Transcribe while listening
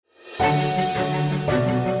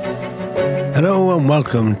and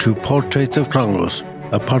welcome to Portraits of Clongowes,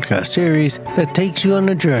 a podcast series that takes you on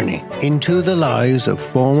a journey into the lives of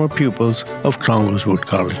former pupils of Clongowes Wood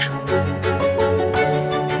College.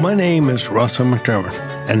 My name is Russell McDermott,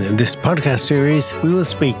 and in this podcast series we will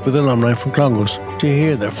speak with alumni from Clongowes to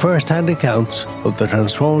hear their first-hand accounts of the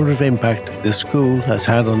transformative impact the school has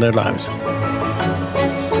had on their lives.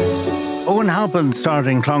 Eoin Halpin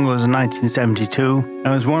started in Clongowes in 1972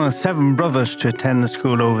 and was one of 7 brothers to attend the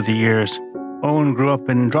school over the years. Eoin grew up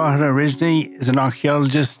in Drogheda originally, is an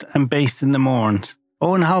archaeologist and based in the Mournes.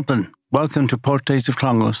 Eoin Halpin, welcome to Portraits of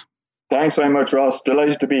Clongowes. Thanks very much, Ross.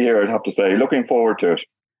 Delighted to be here, I'd have to say. Looking forward to it.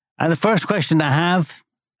 And the first question I have,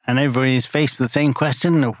 and everybody is faced with the same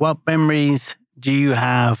question, what memories do you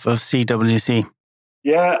have of CWC?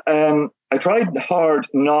 Yeah, I tried hard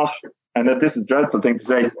not, and this is a dreadful thing to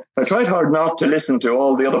say, I tried hard not to listen to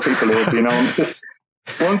all the other people who had been on this.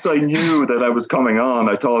 Once I knew that I was coming on,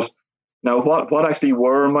 I thought, now what actually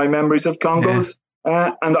were my memories of Clongowes?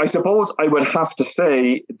 Yeah. And I suppose I would have to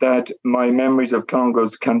say that my memories of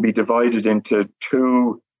Clongowes can be divided into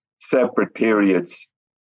 2 separate periods.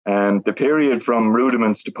 The period from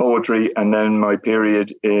rudiments to poetry, and then my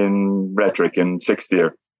period in rhetoric in 6th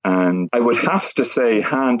year. And I would have to say,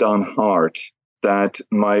 hand on heart, that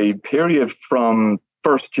my period from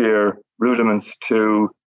 1st year rudiments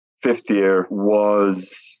to 5th year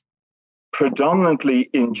was predominantly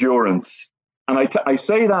endurance. And I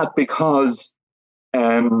say that because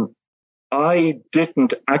I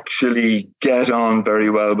didn't actually get on very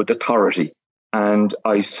well with authority. And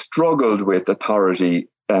I struggled with authority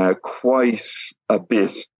quite a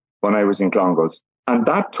bit when I was in Clongowes. And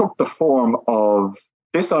that took the form of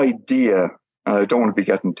this idea, I don't want to be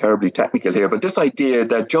getting terribly technical here, but this idea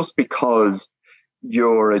that just because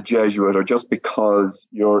you're a Jesuit or just because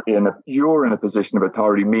you're in a position of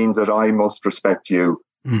authority means that I must respect you.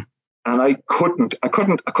 Mm. And I couldn't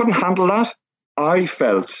handle that. I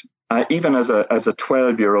felt, even as a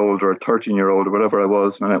 12-year-old or a 13-year-old or whatever I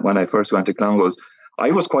was when I first went to Clongowes,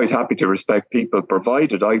 I was quite happy to respect people,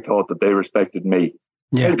 provided I thought that they respected me.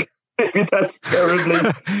 Yeah. Maybe that's terribly.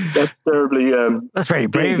 That's very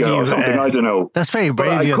brave of you. Or something, I don't know. That's very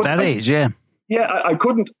brave of you at that age, yeah. Yeah, I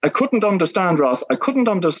couldn't understand, Ross. I couldn't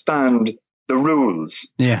understand the rules.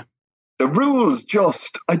 Yeah. The rules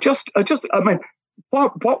I mean,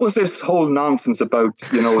 what was this whole nonsense about,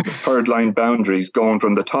 the third line boundaries going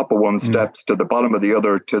from the top of one steps to the bottom of the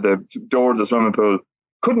other to the door of the swimming pool?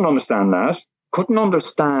 Couldn't understand that. Couldn't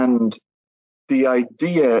understand the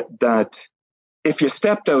idea that if you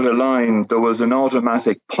stepped out of line, there was an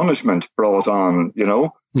automatic punishment brought on,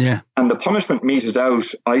 Yeah. And the punishment meted out,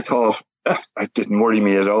 I thought, it didn't worry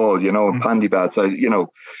me at all, pandy bats, but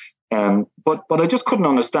I just couldn't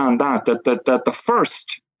understand that the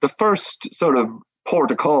first sort of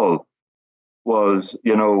port of call was,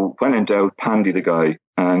 when in doubt, pandy the guy,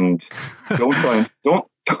 and don't try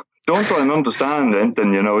and understand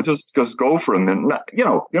anything, just go for him, and you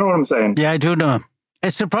know what I'm saying. Yeah, I do know.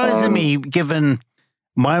 It surprises me, given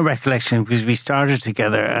my recollection, because we started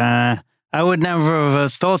together. I would never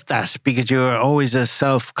have thought that, because you were always a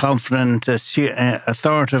self-confident,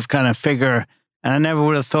 authoritative kind of figure. And I never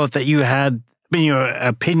would have thought that you you were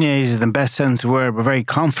opinionated in the best sense of the word, but very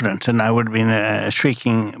confident. And I would have been a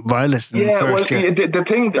shrieking violet in the first year. The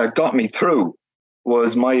thing that got me through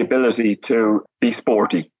was my ability to be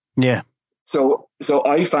sporty. Yeah. So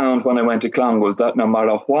I found when I went to Clongowes that no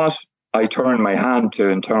matter what I turned my hand to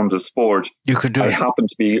in terms of sport, you could do I happened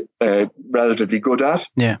to be relatively good at.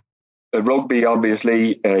 Yeah. Rugby,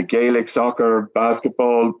 obviously, Gaelic, soccer,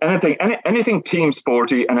 basketball, anything team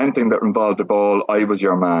sporty, and anything that involved the ball, I was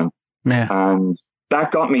your man. Yeah. And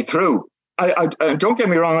that got me through. I don't get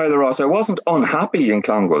me wrong either, Ross. I wasn't unhappy in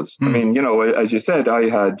Clongowes. I mean, as you said, I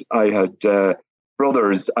had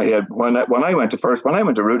brothers. I had when I went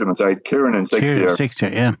to rudiments, I had Kieran in 6th year. 6th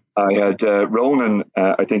year, yeah. I had Ronan.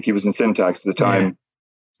 I think he was in syntax at the time,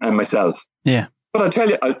 and myself. Yeah. But I'll tell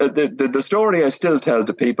you, the story I still tell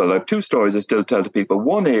to people, I have 2 stories I still tell to people.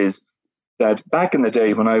 One is that back in the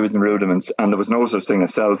day when I was in rudiments and there was no such thing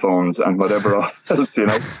as cell phones and whatever else,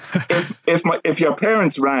 if your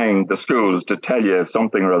parents rang the schools to tell you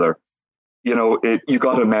something or other, you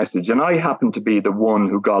got a message. And I happened to be the one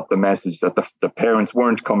who got the message that the parents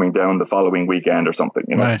weren't coming down the following weekend or something,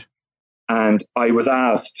 Right. And I was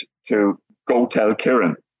asked to go tell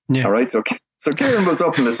Kieran. Yeah. All right. So Kieran was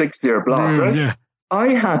up in the 6th year block, right? Yeah. I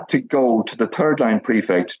had to go to the third line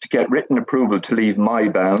prefect to get written approval to leave my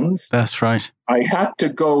bounds. That's right. I had to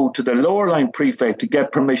go to the lower line prefect to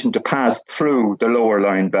get permission to pass through the lower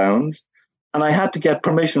line bounds. And I had to get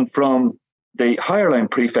permission from the higher line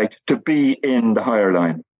prefect to be in the higher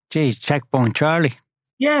line. Geez, Checkbone Charlie.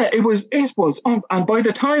 Yeah, it was, and by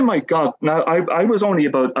the time I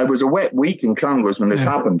was a wet week in Clongowes when this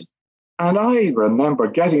happened. And I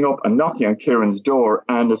remember getting up and knocking on Kieran's door.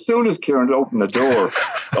 And as soon as Kieran opened the door,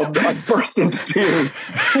 I burst into tears.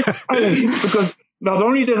 Because not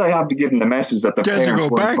only did I have to give him the message that the parents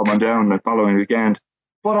weren't coming down the following weekend,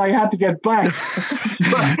 but I had to get back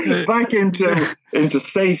into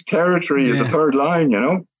safe territory of the third line, you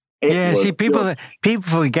know? See, people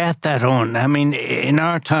forget that, Eoin. I mean, in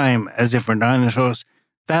our time, as if we're dinosaurs,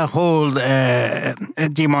 that whole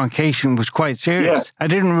demarcation was quite serious. Yeah. I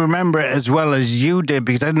didn't remember it as well as you did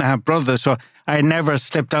because I didn't have brothers, so I never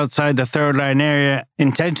slipped outside the third line area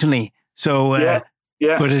intentionally. So,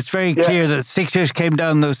 but it's very clear that Sixers came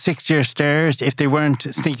down those 6-year stairs if they weren't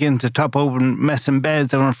sneaking into top open messing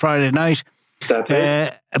beds on a Friday night. That's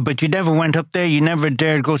it. But you never went up there. You never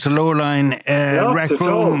dared go to lower line rec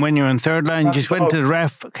room when you were in third line. You just went to the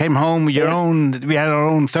ref, came home with your own. We had our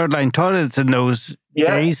own third line toilets in those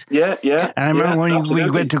days. Yeah. And I remember when we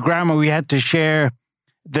went to grammar, we had to share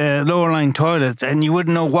the lower line toilets, and you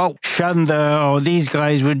wouldn't know what Shanda or these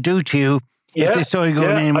guys would do to you if they saw you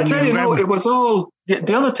going in. I tell you, it was all.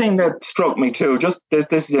 The other thing that struck me too, just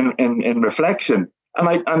this is in reflection.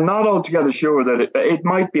 And I'm not altogether sure that it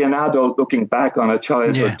might be an adult looking back on a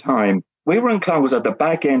childhood time. We were in Clongowes at the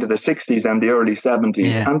back end of the 60s and the early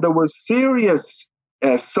 70s, and there was serious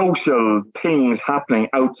social things happening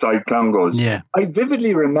outside Clongowes. Yeah. I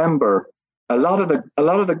vividly remember a lot of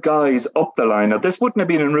the guys up the line. Now, this wouldn't have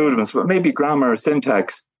been in rudiments, but maybe grammar or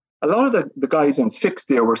syntax. A lot of the guys in sixth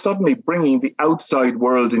year were suddenly bringing the outside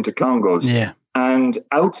world into Clongowes. Yeah. And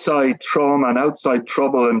outside trauma and outside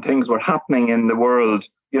trouble and things were happening in the world.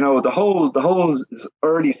 You know, the whole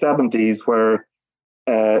early 70s where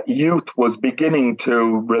youth was beginning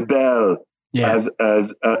to rebel as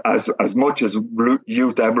much as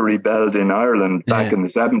youth ever rebelled in Ireland back in the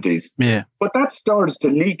 70s. Yeah. But that starts to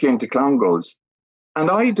leak into Clongowes. And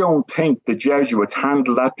I don't think the Jesuits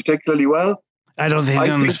handled that particularly well. I don't think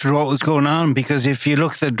they understood what was going on, because if you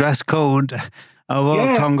look at the dress code of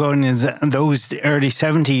all Clongownians in those early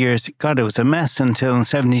 70 years, God, it was a mess until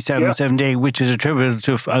 77, 78, which is attributed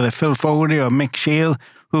to either Phil Fogarty or Mick Shield,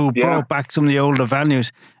 who brought back some of the older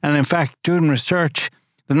values. And in fact, doing research,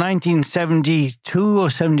 the 1972 or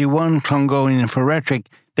 71 Clongownian for rhetoric,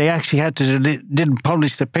 they actually didn't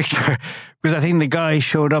publish the picture because I think the guy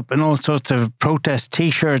showed up in all sorts of protest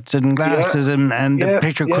T-shirts and glasses and the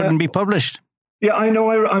picture couldn't be published. Yeah, I know.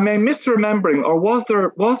 I may misremembering, or was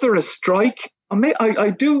there a strike? I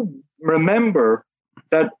do remember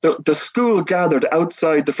that the school gathered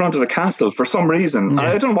outside the front of the castle for some reason. Yeah.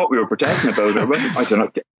 I don't know what we were protesting about. I don't know.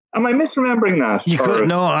 Am I misremembering that?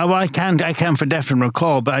 I can't for definite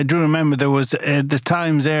recall, but I do remember there was the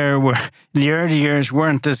times there where the early years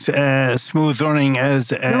weren't as smooth running as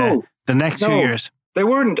the next few years. They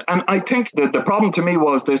weren't, and I think that the problem to me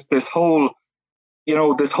was this whole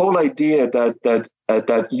idea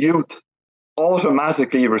that youth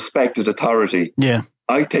automatically respected authority. Yeah,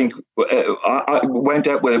 I think I went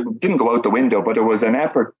out. Well, it didn't go out the window, but there was an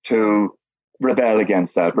effort to rebel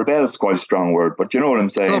against that. Rebel is quite a strong word, but you know what I'm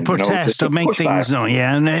saying. Or protest, to make things known.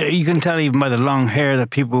 Yeah, and you can tell even by the long hair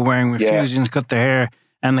that people were wearing, refusing to cut their hair,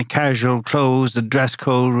 and the casual clothes, the dress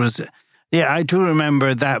code was. Yeah, I do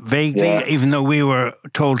remember that vaguely, even though we were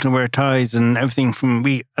told to wear ties and everything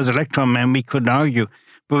as electron men, we couldn't argue.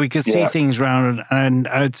 But we could see things around it, and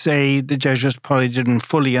I'd say the Jesuits probably didn't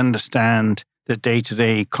fully understand the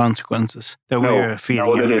day-to-day consequences that we were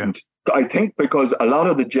feeling. No, they didn't. I think because a lot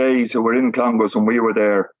of the Jays who were in Clongowes when we were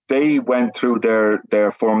there, they went through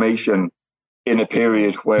their formation in a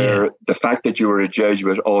period where the fact that you were a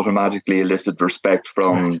Jesuit automatically elicited respect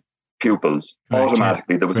from pupils.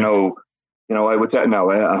 Automatically. There was no... You know, I would say, no,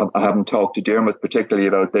 I haven't talked to Dermot particularly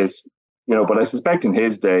about this, you know, but I suspect in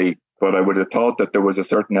his day, but I would have thought that there was a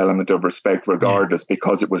certain element of respect regardless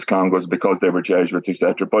because it was Clongowes, because they were Jesuits,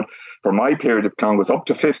 etc. But for my period of Clongowes up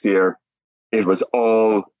to fifth year, it was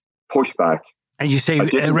all pushback. And you say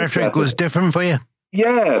rhetoric was different for you?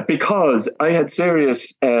 Yeah, because I had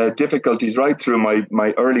serious difficulties right through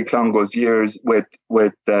my early Clongowes years with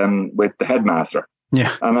the headmaster.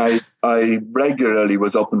 Yeah, and I regularly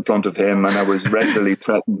was up in front of him, and I was regularly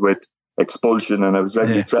threatened with expulsion, and I was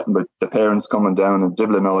regularly threatened with the parents coming down and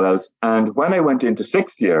dibbling all else. And when I went into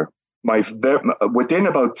sixth year, within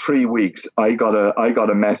about 3 weeks, I got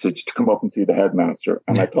a message to come up and see the headmaster,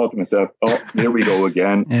 and I thought to myself, "Oh, here we go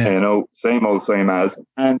again." You know, same old, same as.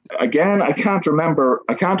 And again, I can't remember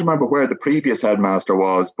where the previous headmaster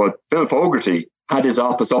was, but Phil Fogarty had his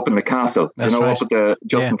office up in the castle, That's right. up at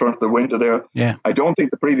just in front of the window there. Yeah. I don't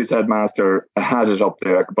think the previous headmaster had it up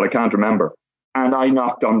there, but I can't remember. And I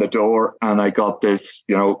knocked on the door and I got this,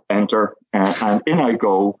 enter, and in I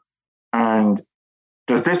go. And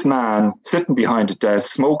there's this man sitting behind a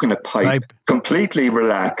desk, smoking a pipe. Completely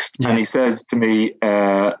relaxed. Yeah. And he says to me,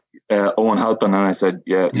 Eoin Halpin. And I said,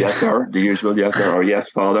 yes, sir, the usual, yes, sir, or yes,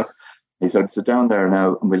 father. He said, sit down there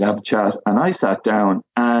now and we'll have a chat. And I sat down.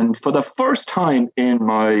 And for the first time in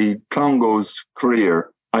my Clongowes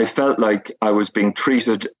career, I felt like I was being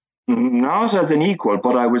treated not as an equal,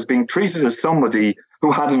 but I was being treated as somebody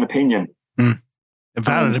who had an opinion. A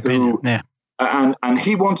valid opinion, yeah. And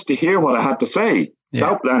he wanted to hear what I had to say.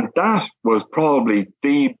 Yeah. That was probably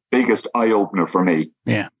the biggest eye-opener for me.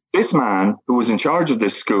 Yeah. This man who was in charge of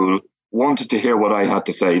this school wanted to hear what I had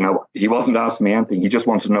to say. Now, he wasn't asking me anything. He just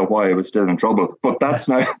wanted to know why I was still in trouble. But that's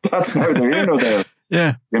neither here nor there.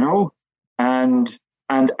 Yeah. And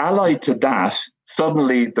allied to that,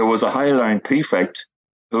 suddenly there was a Highline prefect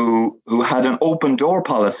who had an open door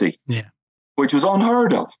policy. Yeah. Which was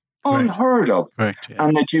unheard of. Unheard of. Right, yeah.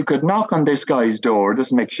 And that you could knock on this guy's door,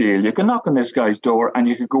 this McShiel, you could knock on this guy's door and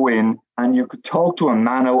you could go in and you could talk to a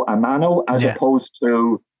mano as opposed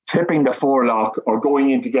to tipping the forelock or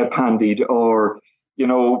going in to get pandied or,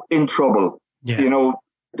 in trouble. Yeah.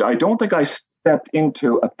 I don't think I stepped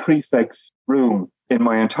into a prefect's room in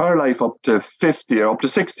my entire life up to fifth year, up to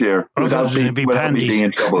sixth year without me being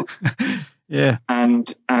in trouble. Yeah.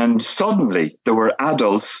 And suddenly there were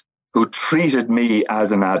adults who treated me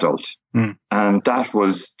as an adult. And that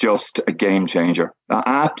was just a game changer, an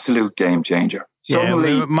absolute game changer.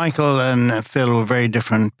 Suddenly, Michael and Phil were very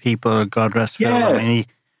different people, God rest Phil. I mean,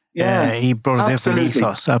 he brought a different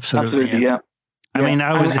ethos, absolutely. Yeah. I mean,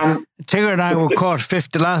 Tigger and I were caught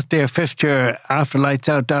the last day of fifth year after lights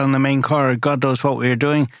out down the main corridor. God knows what we were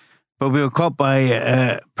doing. But we were caught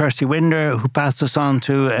by Percy Winder, who passed us on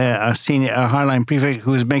to our Highline prefect,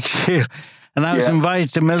 who was Mick Shield. And I was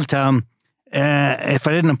invited to Milltown. If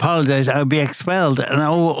I didn't apologise, I would be expelled. And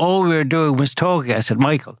all we were doing was talking. I said,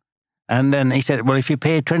 Michael. And then he said, well, if you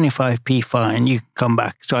pay 25p fine, you can come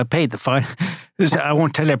back. So I paid the fine. I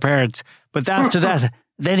won't tell your parents. But after that,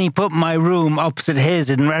 then he put my room opposite his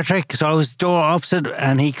in Rhetoric. So I was door opposite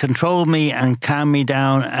and he controlled me and calmed me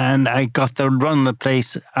down. And I got to run the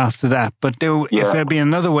place after that. But if there'd been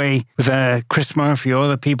another way with Chris Murphy or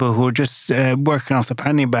other people who were just working off the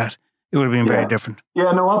panty bat, it would have been very different.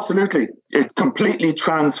 Yeah, no, absolutely. It completely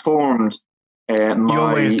transformed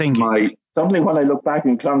your way of thinking. Suddenly, when I look back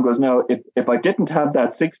in Clongowes now, if I didn't have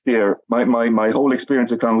that sixth year, my whole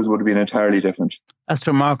experience of Clongowes would have been entirely different. That's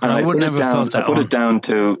remarkable. I would never have thought that. I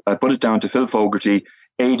put it down to Phil Fogarty,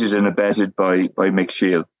 aided and abetted by Mick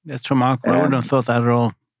Shield. That's remarkable. I wouldn't have thought that at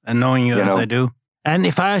all. And knowing you as I do. And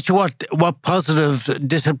if I asked you what positive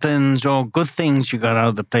disciplines or good things you got out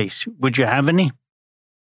of the place, would you have any?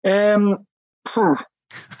 Well,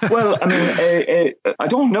 I mean, I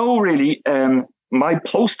don't know really. My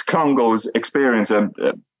post-Clongowes experience,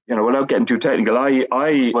 without getting too technical,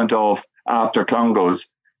 I went off after Clongowes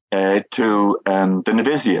to the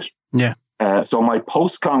novitiate. Yeah. So my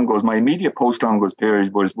post-Clongowes, my immediate post-Clongowes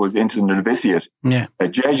period was into the novitiate, a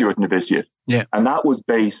Jesuit novitiate. Yeah. And that was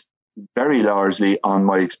based very largely on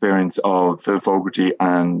my experience of Phil Fogarty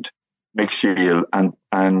and Mick Shield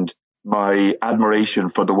and my admiration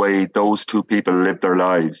for the way those two people lived their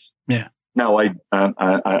lives. Yeah. Now, I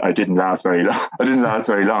didn't last very long.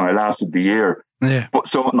 I lasted the year. Yeah. But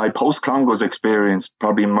so my post-Clongowes experience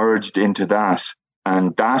probably merged into that,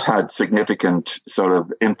 and that had significant sort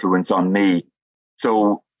of influence on me.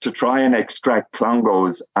 So to try and extract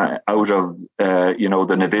Clongowes out of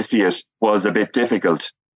the novitiate was a bit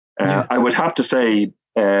difficult. I would have to say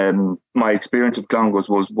my experience of Clongowes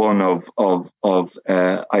was one of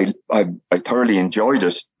I thoroughly enjoyed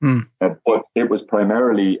it, but it was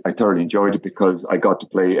primarily I thoroughly enjoyed it because I got to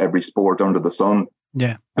play every sport under the sun.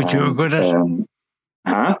 Yeah, which you were good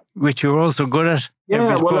at. Which you were also good at.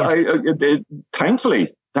 Yeah, well,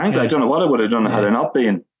 thankfully, I don't know what I would have done had I not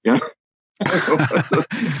been. I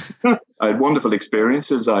had wonderful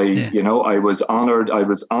experiences. I was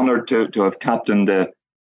honoured to have captained the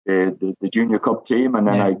junior cup team, and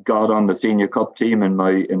then I got on the senior cup team in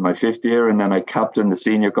my fifth year, and then I captained the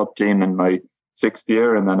senior cup team in my sixth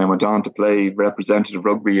year, and then I went on to play representative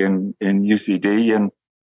rugby in UCD, and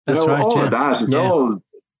all of that is all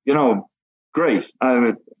great.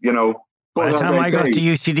 By the time I got to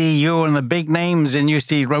UCD, you were one of the big names in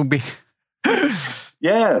UCD rugby.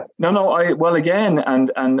 Yeah, again, and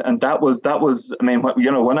that was. I mean,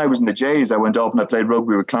 when I was in the Jays, I went up and I played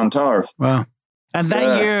rugby with Clontarf. Wow. And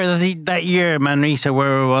that year, Manresa,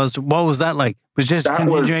 where it was, what was that like? Was just a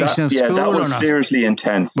continuation of school, that was or not? seriously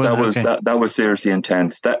intense. That was seriously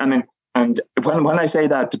intense. And when I say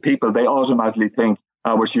that to people, they automatically think,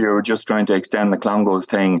 "I wish you were just trying to extend the Clongowes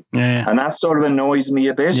thing," and that sort of annoys me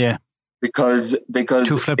a bit. Yeah, because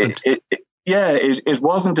too flippant. It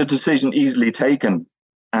wasn't a decision easily taken,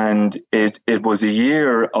 and it was a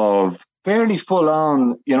year of fairly full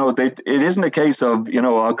on. It isn't a case of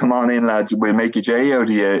oh, come on in, lads, we'll make a J out of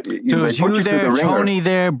you. So was you there, Tony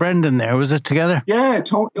there, Brendan there? Was it together? Yeah,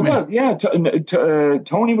 Tony. Well, yeah,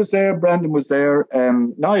 Tony was there, Brendan was there,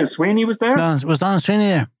 Niall Sweeney was there. No, was Niall Sweeney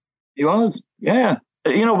there? He was, yeah.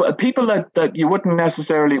 People that you wouldn't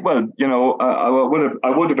necessarily. Well, I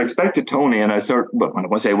would have expected Tony, and when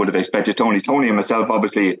I say I would have expected Tony and myself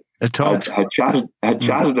obviously had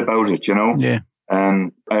chatted about it. Yeah.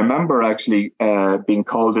 I remember actually being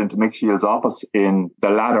called into Mick Shields' office in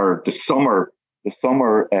the summer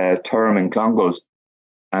term in Clongowes,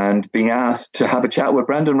 and being asked to have a chat with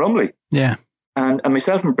Brendan Rumley. Yeah. And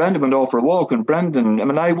myself and Brendan went off for a walk, and Brendan,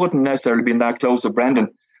 I wouldn't necessarily been that close to Brendan,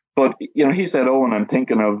 but he said, "Owen, I'm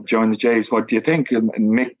thinking of joining the Jays. What do you think?" And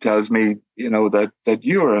Mick tells me, that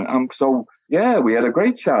you're. And so yeah, we had a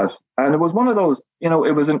great chat, and it was one of those.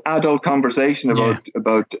 It was an adult conversation about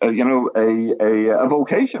a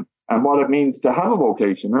vocation and what it means to have a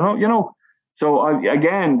vocation. So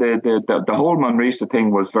again, the whole Manresa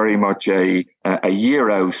thing was very much a year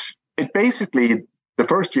out. It basically, the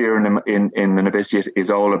first year in the novitiate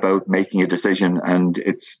is all about making a decision, and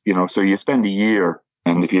it's so you spend a year.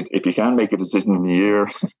 And if you can't make a decision in a year,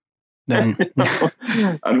 then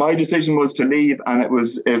and my decision was to leave, and it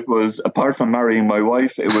was apart from marrying my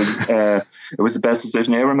wife, it was the best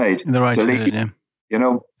decision I ever made. The right decision, yeah.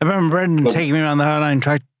 I remember Brendan taking me around the Highline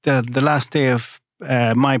track the last day of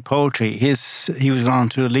my poetry. He was gone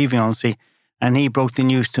to leaving, obviously, and he broke the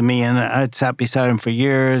news to me, and I'd sat beside him for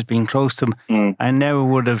years, being close to him. I never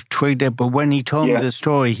would have twigged it, but when he told me the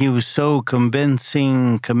story, he was so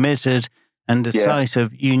convincing, committed, and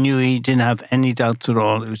decisive. You knew he didn't have any doubts at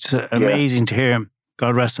all. It was amazing to hear him.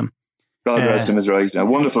 God rest him. God rest him is right. A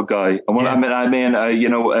wonderful guy. I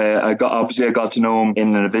got to know him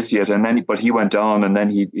in the novitiate, but he went on, and then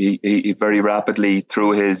he very rapidly,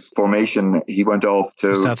 through his formation, he went off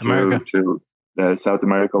to South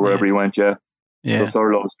America, wherever he went. Yeah. So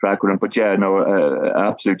sort of lost track with him, but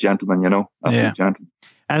absolute gentleman. Absolute gentleman.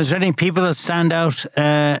 And is there any people that stand out?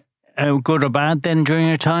 Good or bad then during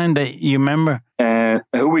your time that you remember?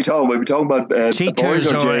 Who we talking about? We talking about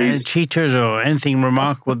teachers teachers or anything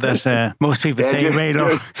remarkable that most people say Ray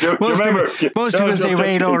Lawler. Most people say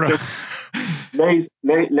Ray Lawler.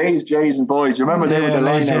 Lays, Jays and boys. You remember they were the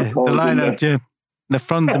line-out? The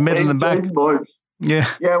front, the middle and the back. Boys. Yeah.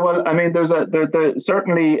 Yeah, well, there's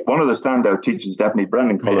certainly one of the standout teachers, definitely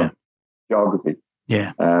Brendan Cullen, geography.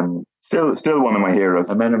 Yeah. Still one of my heroes.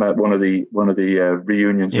 I met him at one of the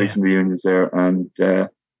reunions, recent reunions there, and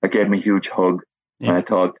I gave him a huge hug. Yeah. And I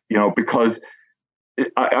thought, because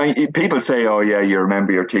people say, "Oh yeah, you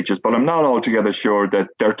remember your teachers," but I'm not altogether sure that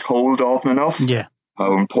they're told often enough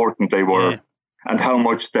how important they were and how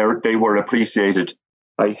much they were appreciated.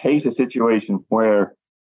 I hate a situation where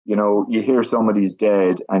you hear somebody's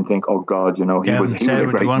dead and think, "Oh God, he was a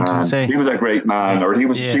great man. He was a great man, or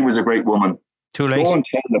she was a great woman." Too late. Go and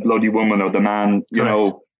tell the bloody woman or the man,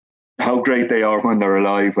 how great they are when they're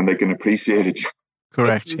alive, when they can appreciate it.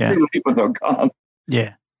 Correct. Yeah. When they're gone.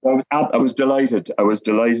 Yeah. I was delighted. I was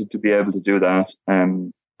delighted to be able to do that.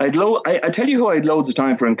 I tell you who I had loads of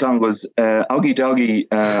time for in Clong was Oggy Doggy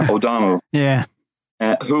O'Donnell. Yeah.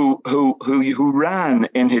 Who ran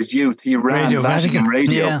in his youth. He ran Vatican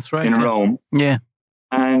Radio in Rome. Yeah.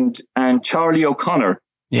 And Charlie O'Connor.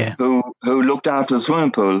 Yeah, who looked after the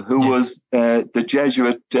swimming pool, who was the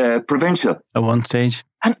Jesuit provincial at one stage,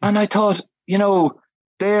 and I thought,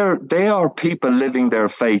 they are people living their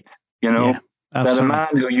faith, that a man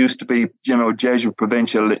who used to be, Jesuit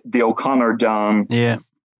provincial, the O'Connor Don,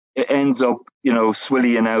 ends up,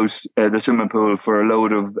 swillying out the swimming pool for a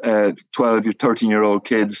load of 12, 13-year-old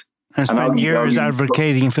kids, and spent years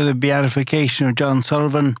advocating for the beatification of John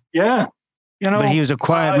Sullivan. Yeah. But he was a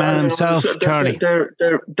quiet man himself, Charlie.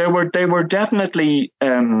 They were definitely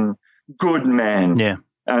good men,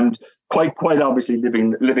 and quite obviously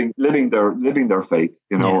living their faith,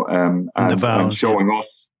 and showing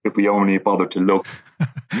us if we only bother to look.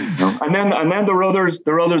 And then there are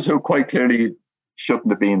others who quite clearly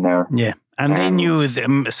shouldn't have been there. Yeah, and they knew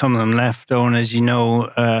some of them left, Owen, as you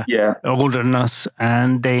know, older than us,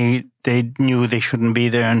 and they knew they shouldn't be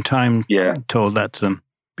there, and time told that to them.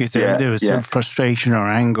 Because there was some frustration or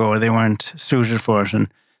anger, or they weren't suited for it, and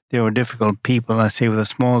they were difficult people. I say with a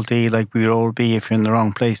small D, like we would all be if you're in the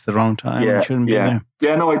wrong place at the wrong time. You shouldn't be there.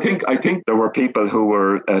 Yeah, no, I think there were people who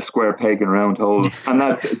were square peg and round hole, and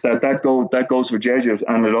that goes for Jesuit,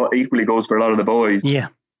 and it equally goes for a lot of the boys. Yeah.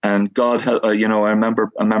 And God help, I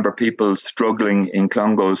remember people struggling in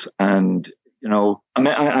Clongowes, and and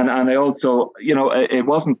I also, it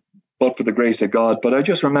wasn't but for the grace of God, but I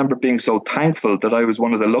just remember being so thankful that I was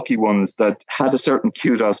one of the lucky ones that had a certain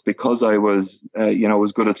kudos because I was,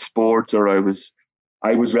 was good at sports, or I was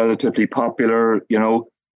relatively popular.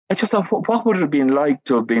 I just thought, what would it have been like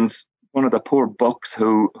to have been one of the poor bucks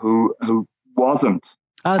who wasn't?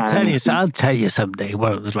 I'll tell you someday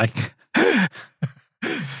what it was like.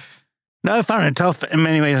 No, I found it tough in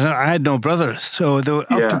many ways. I had no brothers, so up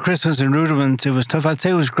to Christmas in Rudiments, it was tough. I'd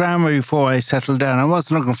say it was grammar before I settled down. I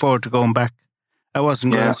wasn't looking forward to going back. I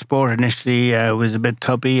wasn't good at sport initially. I was a bit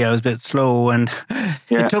tubby. I was a bit slow, and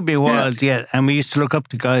it took me a while to get. And we used to look up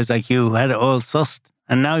to guys like you who had it all sussed,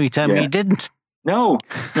 and now you tell me you didn't. No.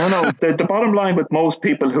 The bottom line with most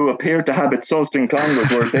people who appeared to have it sussed in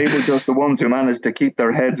Clongowes were they were just the ones who managed to keep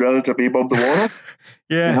their heads relatively above the water.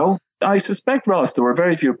 Yeah. I suspect, Ross, there were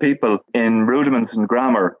very few people in Rudiments and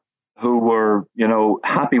grammar who were,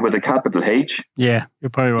 happy with a capital H. Yeah, you're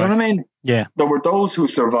probably right. You know what I mean? Yeah. There were those who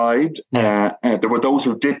survived. There were those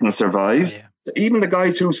who didn't survive. Yeah. Even the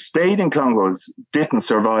guys who stayed in Clongowes didn't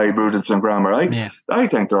survive Rudiments and grammar. I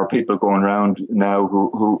think there are people going around now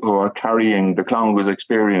who are carrying the Clongowes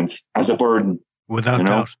experience as a burden. Without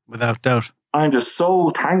doubt. I'm just so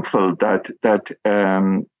thankful that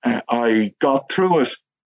I got through it.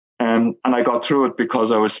 And I got through it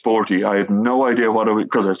because I was sporty. I had no idea what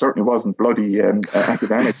because I certainly wasn't bloody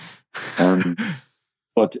academic.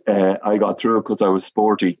 But I got through it because I was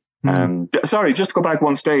sporty. Sorry, just to go back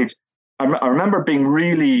one stage. I remember being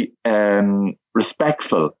really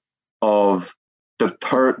respectful of the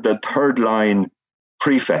third line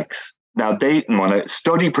prefects. Now, Dayton,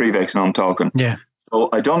 study prefects, now I'm talking. Yeah. So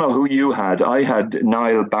I don't know who you had. I had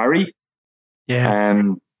Niall Barry. Yeah.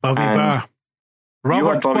 Bobby Barr. You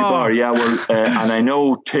had Bobby Barr, yeah. Well, and I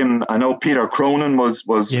know Peter Cronin was.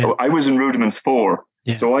 I was in Rudiments 4,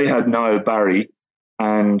 so I had Niall Barry,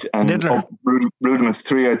 and Rudiments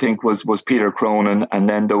 3, I think was Peter Cronin, and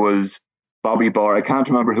then there was Bobby Barr. I can't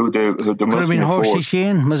remember who the could have been Horsey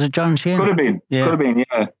Sheehan. Was it John Sheehan? Could have been.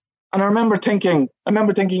 Yeah. And I remember thinking,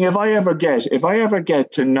 if I ever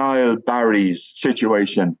get to Niall Barry's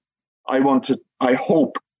situation, I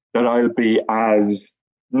hope that I'll be as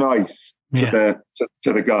nice to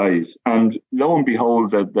the guys. And lo and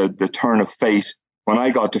behold, the turn of fate. When I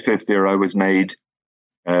got to fifth year, I was made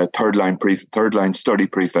third line study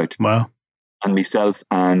prefect. Wow! And myself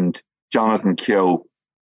and Jonathan Keogh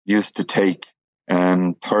used to take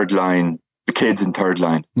third line, the kids in third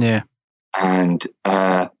line. Yeah. And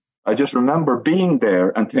I just remember being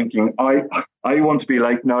there and thinking, I want to be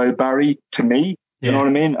like Niall Barry to me. You know what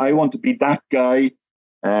I mean? I want to be that guy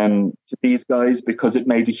to these guys, because it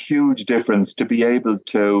made a huge difference to be able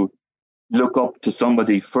to look up to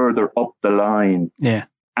somebody further up the line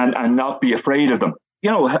and not be afraid of them.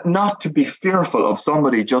 Not to be fearful of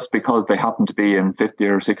somebody just because they happen to be in 50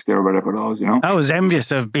 or 60 or whatever it was, I was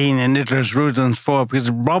envious of being in Niddler's Rudiments 4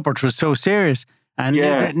 because Robert was so serious. And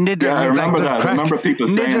Niddler I remember like that. Crack. I remember people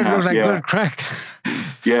saying Niddler that. looked like good crack.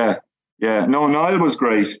 Yeah. No, Niall was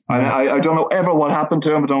great. I don't know ever what happened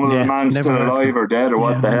to him. I don't know whether the man's still alive or dead or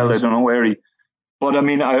what the hell. I don't know where he... But I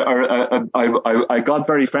mean, I got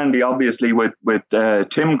very friendly, obviously, with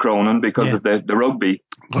Tim Cronin because of the rugby.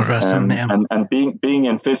 And being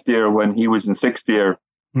in fifth year when he was in sixth year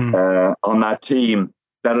on that team,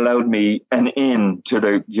 that allowed me an in to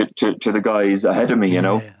the guys ahead of me.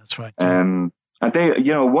 Yeah, that's right. And they,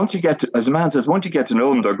 once you get to, as a man says, once you get to know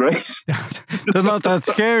them, they're great. They're not that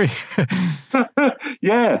scary.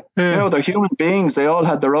 They're human beings. They all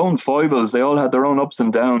had their own foibles. They all had their own ups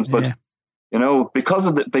and downs. But because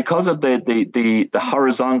of the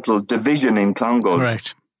horizontal division in Clongowes,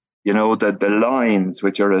 right. The lines,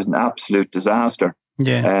 which are an absolute disaster.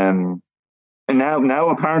 Yeah. And now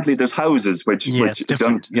apparently there's houses which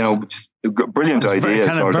done, brilliant idea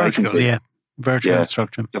as far as I can see. Vertical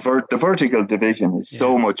structure. The vertical division is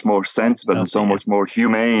so much more sensible and so much more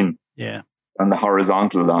humane than the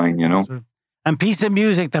horizontal line, And pieces of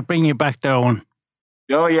music that bring you back there, Eoin.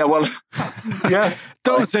 Oh, yeah, well, yeah.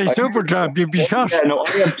 Don't say Supertramp, you'd be shot. Yeah, no,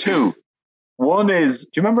 I have two. One is,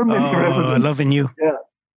 do you remember Loving You? Yeah.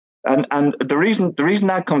 And the reason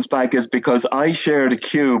that comes back is because I shared a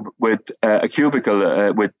cubicle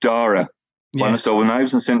with Dara. Yeah. When I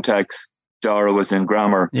was in syntax, Dara was in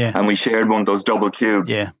grammar, and we shared one of those double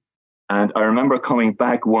cubes. Yeah. And I remember coming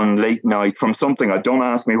back one late night from something, don't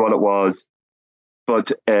ask me what it was,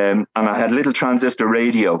 but and I had a little transistor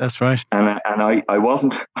radio. That's right. And I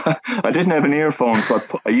wasn't, I didn't have an earphone, so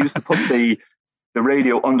I used to put the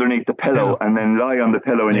radio underneath the pillow and then lie on the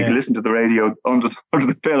pillow, and you could listen to the radio under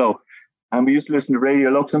the pillow. And we used to listen to Radio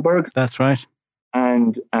Luxembourg. That's right.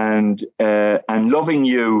 And Loving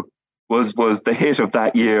You was the hit of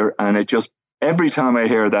that year, and it just, every time I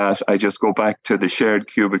hear that, I just go back to the shared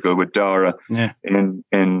cubicle with Dara in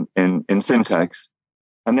Syntax.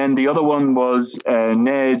 And then the other one was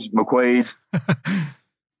Ned McQuaid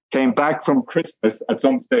came back from Christmas at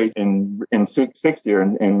some stage in sixth year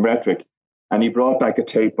in Rhetoric, and he brought back a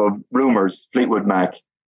tape of Rumours, Fleetwood Mac,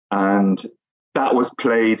 and that was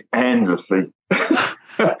played endlessly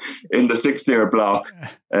in the sixth year block,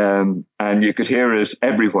 and you could hear it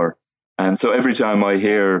everywhere. And so every time I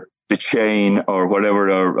hear The Chain or whatever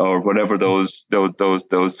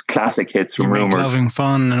those classic hits from Rumours, Loving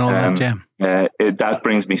Fun and all that, that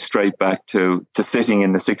brings me straight back to sitting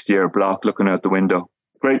in the sixth year block looking out the window.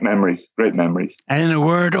 Great memories. And in a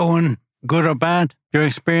word, Eoin, good or bad, your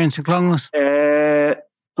experience in Clongowes?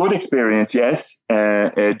 Good experience, yes,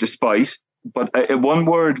 despite. But one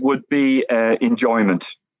word would be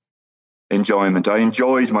enjoyment. Enjoyment. I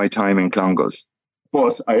enjoyed my time in Clongowes.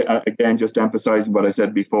 But I again, just emphasising what I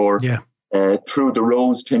said before, through the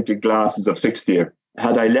rose-tinted glasses of sixth year.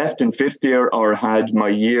 Had I left in fifth year, or had my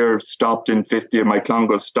year stopped in fifth year, my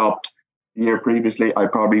Clongowes stopped the year previously,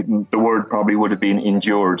 the word probably would have been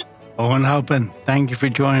endured. Eoin Halpin, thank you for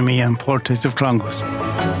joining me on Portraits of Clongowes.